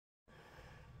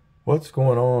What's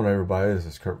going on, everybody? This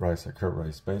is Kurt Rice at Kurt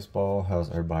Rice Baseball.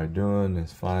 How's everybody doing?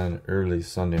 It's fine early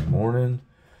Sunday morning.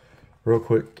 Real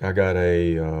quick, I got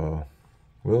a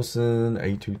Wilson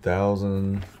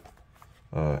A2000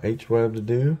 H-Web to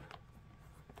do.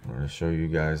 I'm going to show you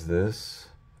guys this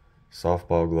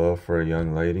softball glove for a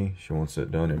young lady. She wants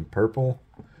it done in purple.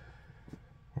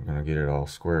 We're going to get it all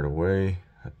squared away.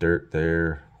 Dirt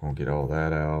there. We're going to get all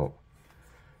that out.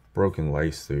 Broken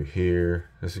lace through here.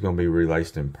 This is going to be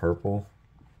relaced in purple,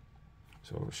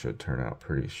 so it should turn out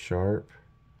pretty sharp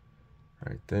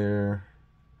right there.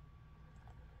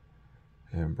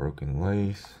 And broken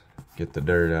lace. Get the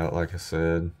dirt out, like I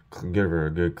said. Give her a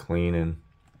good cleaning,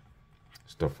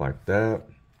 stuff like that.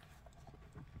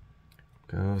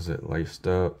 Goes it laced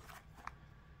up.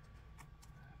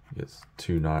 Gets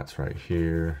 2 knots right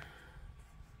here.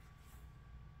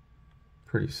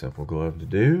 Pretty simple glove to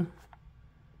do.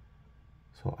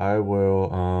 So I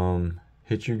will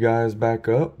hit you guys back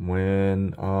up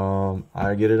when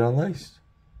I get it unlaced.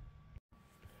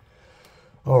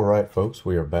 All right, folks,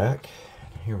 we are back.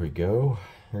 Here we go.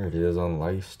 Here it is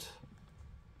unlaced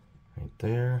right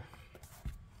there.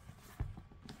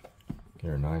 Get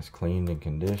her nice cleaned and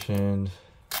conditioned.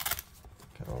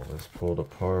 Got all this pulled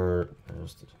apart.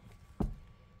 There's the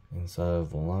inside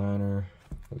of the liner.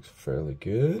 Looks fairly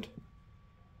good.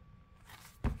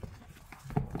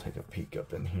 Take a peek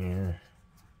up in here.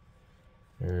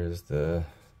 There is the,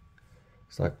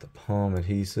 it's like the palm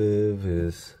adhesive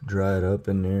is dried up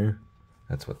in there.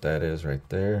 That's what that is right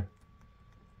there.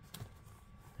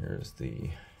 Here's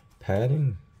the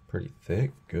padding, pretty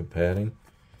thick, good padding.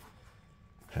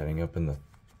 Padding up in the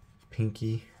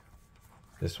pinky.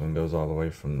 This one goes all the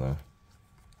way from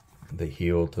the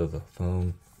heel to the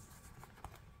thumb.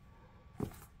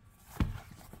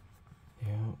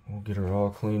 Yeah, we'll get her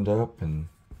all cleaned up and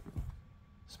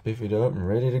spiffied up and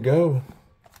ready to go.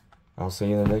 I'll see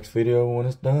you in the next video when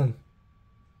it's done.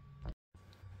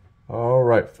 All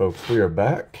right, folks, we are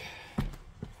back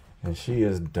and she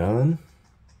is done.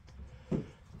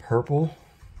 Purple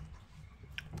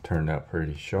turned out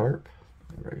pretty sharp.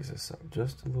 Raise this up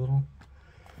just a little.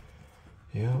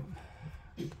 Yep,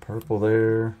 purple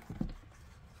there.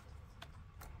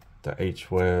 The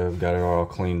H-Web, got it all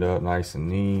cleaned up nice and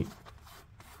neat.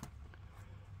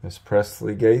 Miss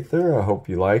Presley Gaither, I hope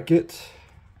you like it.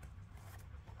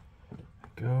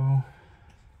 Go.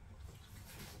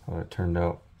 Oh, it turned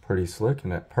out pretty slick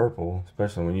in that purple,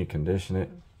 especially when you condition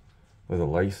it with the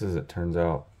laces. It turns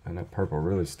out, and that purple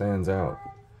really stands out.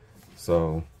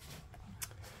 So,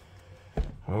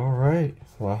 all right.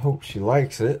 Well, I hope she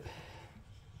likes it.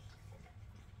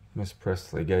 Miss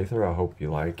Presley Gaither, I hope you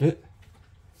like it.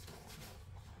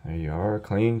 There you are,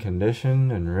 clean,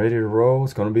 conditioned, and ready to roll.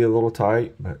 It's going to be a little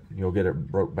tight, but you'll get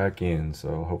it broke back in.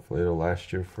 So hopefully it'll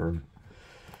last you for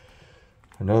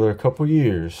another couple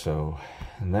years. So,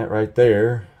 and that right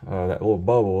there, that little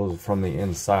bubble is from the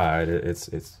inside.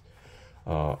 It's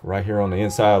right here on the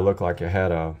inside. It looked like it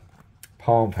had a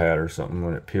palm pad or something.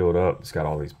 When it peeled up, it's got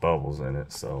all these bubbles in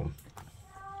it. So,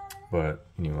 but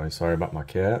anyway, sorry about my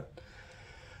cat.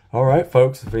 All right,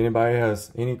 folks, if anybody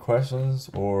has any questions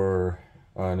or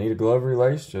need a glove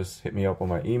relace, just hit me up on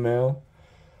my email.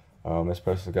 Miss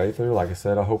Presley Gaither, like I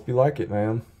said, I hope you like it,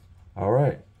 ma'am. All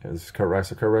right, this is Kurt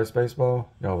Rice of Kurt Rice Baseball.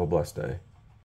 Y'all have a blessed day.